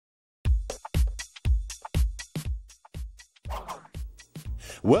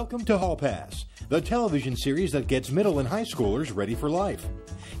Welcome to Hall Pass, the television series that gets middle and high schoolers ready for life.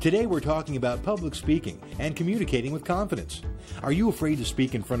 Today we're talking about public speaking and communicating with confidence. Are you afraid to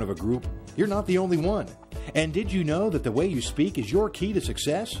speak in front of a group? You're not the only one. And did you know that the way you speak is your key to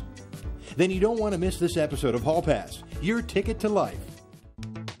success? Then you don't want to miss this episode of Hall Pass, your ticket to life.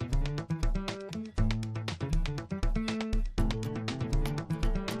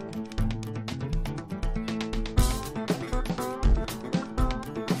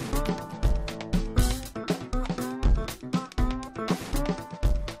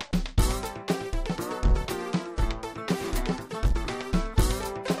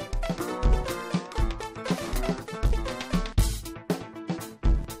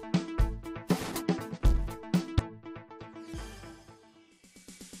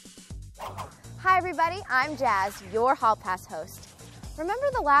 Hi everybody, I'm Jazz, your Hall Pass host. Remember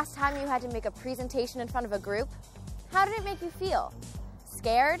the last time you had to make a presentation in front of a group? How did it make you feel?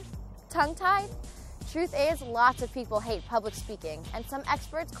 Scared? Tongue-tied? Truth is, lots of people hate public speaking, and some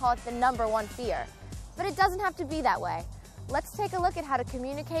experts call it the #1 fear. But it doesn't have to be that way. Let's take a look at how to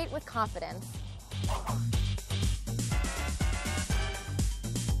communicate with confidence.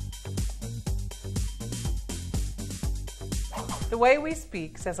 The way we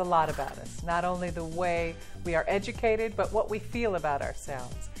speak says a lot about us, not only the way we are educated, but what we feel about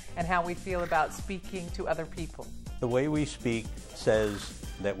ourselves and how we feel about speaking to other people. The way we speak says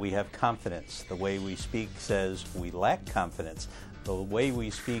that we have confidence. The way we speak says we lack confidence. The way we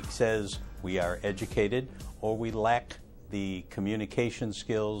speak says we are educated or we lack the communication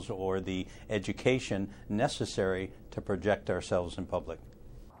skills or the education necessary to project ourselves in public.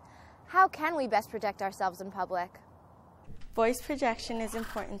 How can we best project ourselves in public? Voice projection is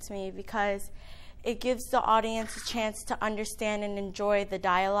important to me because it gives the audience a chance to understand and enjoy the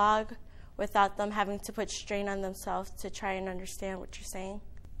dialogue without them having to put strain on themselves to try and understand what you're saying.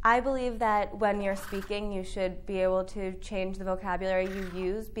 I believe that when you're speaking, you should be able to change the vocabulary you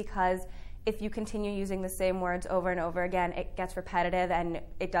use, because if you continue using the same words over and over again, it gets repetitive and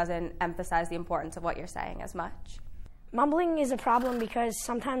it doesn't emphasize the importance of what you're saying as much. Mumbling is a problem because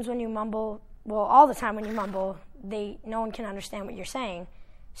sometimes when you mumble, well, all the time when you mumble, no one can understand what you're saying.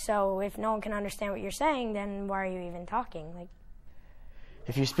 So if no one can understand what you're saying, then why are you even talking?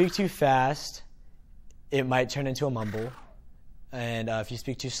 If you speak too fast, it might turn into a mumble. And if you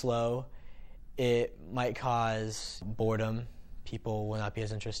speak too slow, it might cause boredom. People will not be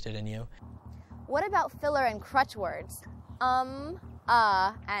as interested in you. What about filler and crutch words? And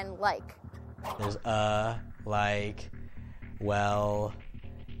like. There's like, well,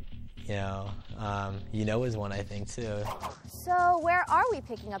 is one, I think, too. So where are we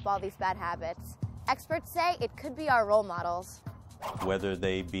picking up all these bad habits? Experts say it could be our role models. Whether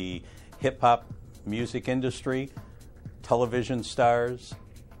they be hip-hop music industry, television stars,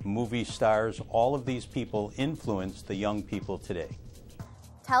 movie stars, all of these people influence the young people today.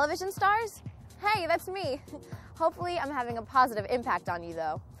 Television stars? Hey, that's me. Hopefully I'm having a positive impact on you,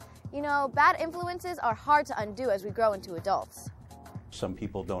 though. You know, bad influences are hard to undo as we grow into adults. Some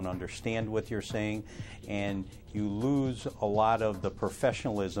people don't understand what you're saying, and you lose a lot of the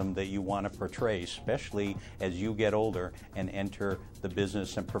professionalism that you want to portray, especially as you get older and enter the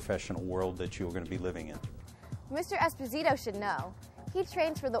business and professional world that you're going to be living in. Mr. Esposito should know. He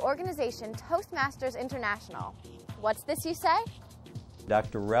trains for the organization Toastmasters International. What's this, you say?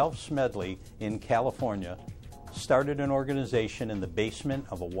 Dr. Ralph Smedley in California started an organization in the basement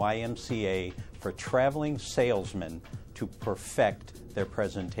of a YMCA for traveling salesmen to perfect their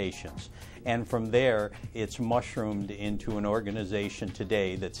presentations. And from there, it's mushroomed into an organization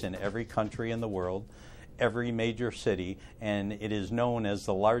today that's in every country in the world, every major city, and it is known as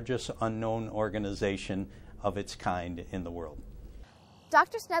the largest unknown organization of its kind in the world.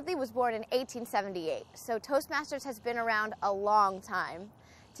 Dr. Smedley was born in 1878, so Toastmasters has been around a long time.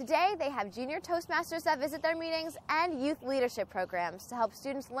 Today, they have junior Toastmasters that visit their meetings and youth leadership programs to help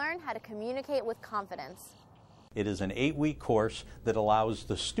students learn how to communicate with confidence. It is an 8-week course that allows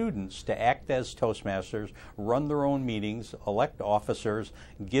the students to act as Toastmasters, run their own meetings, elect officers,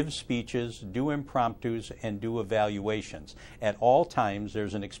 give speeches, do impromptus, and do evaluations. At all times,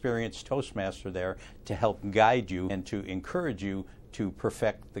 there's an experienced Toastmaster there to help guide you and to encourage you to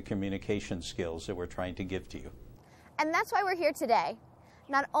perfect the communication skills that we're trying to give to you. And that's why we're here today.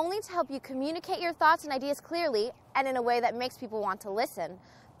 Not only to help you communicate your thoughts and ideas clearly and in a way that makes people want to listen,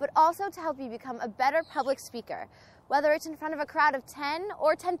 but also to help you become a better public speaker, whether it's in front of a crowd of 10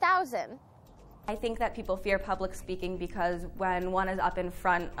 or 10,000. I think that people fear public speaking because when one is up in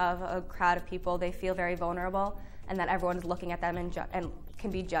front of a crowd of people, they feel very vulnerable, and that everyone's looking at them and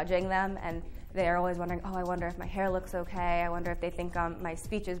can be judging them, and they're always wondering, oh, I wonder if my hair looks okay, I wonder if they think my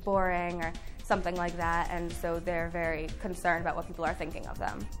speech is boring or something like that, and so they're very concerned about what people are thinking of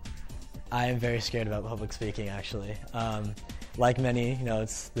them. I am very scared about public speaking, actually. Like many,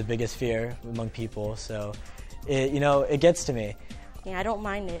 it's the biggest fear among people, so it gets to me. Yeah, I don't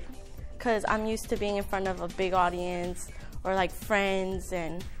mind it, because I'm used to being in front of a big audience or like friends,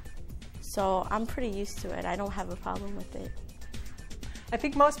 and so I'm pretty used to it. I don't have a problem with it. I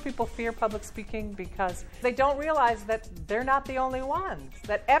think most people fear public speaking because they don't realize that they're not the only ones,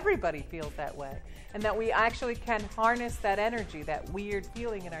 that everybody feels that way, and that we actually can harness that energy, that weird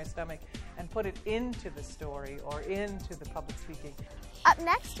feeling in our stomach, and put it into the story or into the public speaking. Up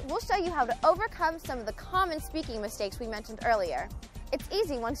next, we'll show you how to overcome some of the common speaking mistakes we mentioned earlier. It's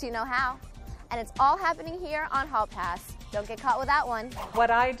easy once you know how. And it's all happening here on Hall Pass. Don't get caught with that one.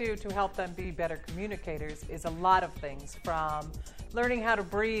 What I do to help them be better communicators is a lot of things, from learning how to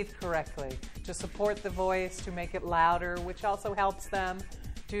breathe correctly, to support the voice, to make it louder, which also helps them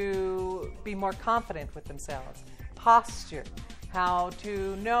to be more confident with themselves. Posture, how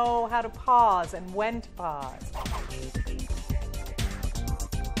to know how to pause and when to pause.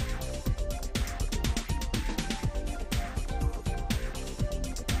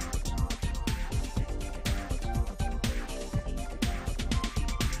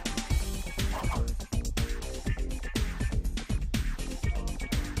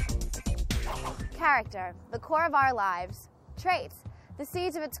 Character, the core of our lives. Traits, the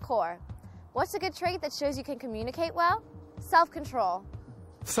seeds of its core. What's a good trait that shows you can communicate well? Self-control.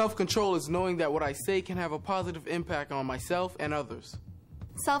 Self-control is knowing that what I say can have a positive impact on myself and others.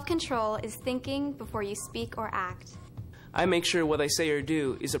 Self-control is thinking before you speak or act. I make sure what I say or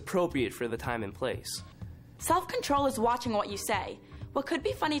do is appropriate for the time and place. Self-control is watching what you say. What could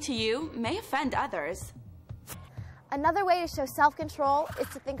be funny to you may offend others. Another way to show self-control is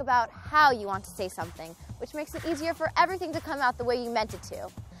to think about how you want to say something, which makes it easier for everything to come out the way you meant it to.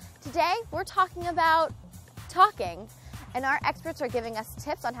 Today, we're talking about talking, and our experts are giving us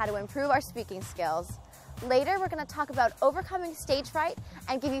tips on how to improve our speaking skills. Later, we're going to talk about overcoming stage fright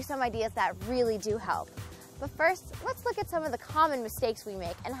and give you some ideas that really do help. But first, let's look at some of the common mistakes we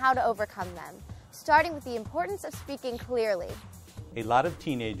make and how to overcome them, starting with the importance of speaking clearly. A lot of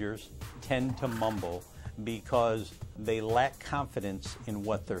teenagers tend to mumble because they lack confidence in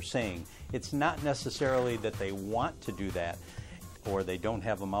what they're saying. It's not necessarily that they want to do that or they don't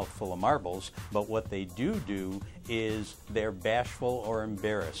have a mouthful of marbles, but what they do is they're bashful or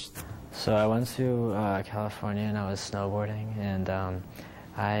embarrassed. So I went to California and I was snowboarding, and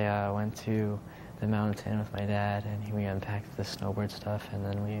I went to the mountain with my dad, and we unpacked the snowboard stuff, and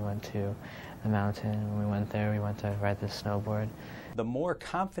then we went to the mountain. When we went there, we went to ride the snowboard. The more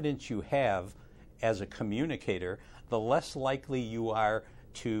confidence you have as a communicator, the less likely you are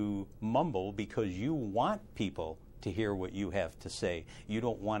to mumble because you want people to hear what you have to say. You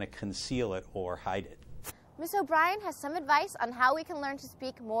don't want to conceal it or hide it. Ms. O'Brien has some advice on how we can learn to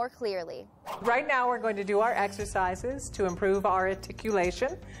speak more clearly. Right now we're going to do our exercises to improve our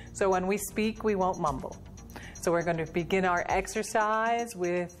articulation, so when we speak we won't mumble. So we're going to begin our exercise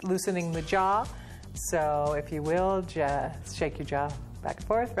with loosening the jaw. So if you will, just shake your jaw back and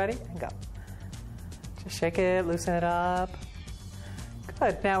forth. Ready? And go. Just shake it, loosen it up.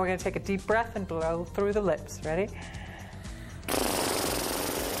 Good. Now we're going to take a deep breath and blow through the lips. Ready?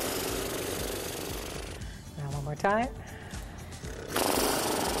 Now one more time.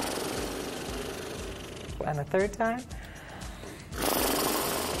 And a third time.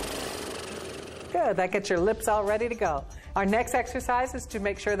 Good. That gets your lips all ready to go. Our next exercise is to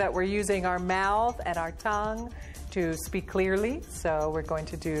make sure that we're using our mouth and our tongue to speak clearly. So we're going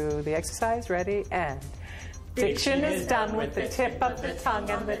to do the exercise. Ready? And diction is done with the tip of the tongue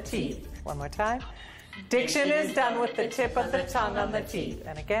and the teeth. One more time. Diction is done with the tip of the tongue on the teeth.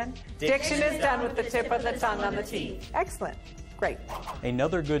 And again. Diction is done with the tip of the tongue on the teeth. Excellent. Great.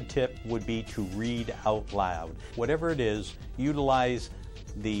 Another good tip would be to read out loud. Whatever it is, utilize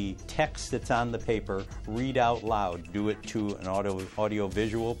the text that's on the paper, read out loud. Do it to an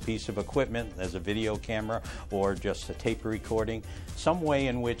audio-visual piece of equipment, as a video camera or just a tape recording. Some way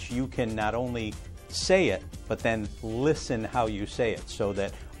in which you can not only say it, but then listen how you say it, so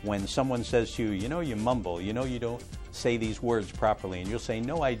that when someone says to you, you know you mumble, you know you don't say these words properly, and you'll say,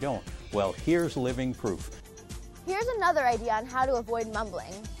 no, I don't. Well, here's living proof. Here's another idea on how to avoid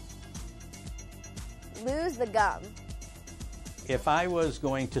mumbling. Lose the gum. If I was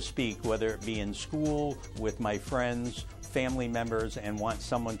going to speak, whether it be in school, with my friends, family members, and want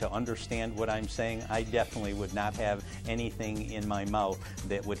someone to understand what I'm saying, I definitely would not have anything in my mouth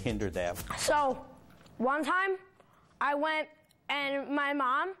that would hinder that. So, one time, I went and my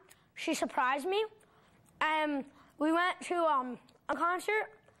mom, she surprised me, and we went to a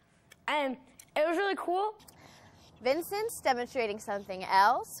concert, and it was really cool. Vincent's demonstrating something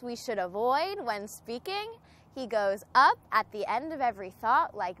else we should avoid when speaking. He goes up at the end of every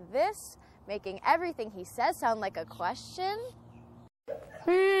thought like this, making everything he says sound like a question.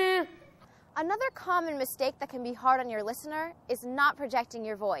 Another common mistake that can be hard on your listener is not projecting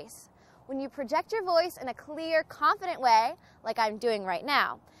your voice. When you project your voice in a clear, confident way, like I'm doing right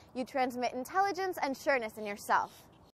now, you transmit intelligence and sureness in yourself.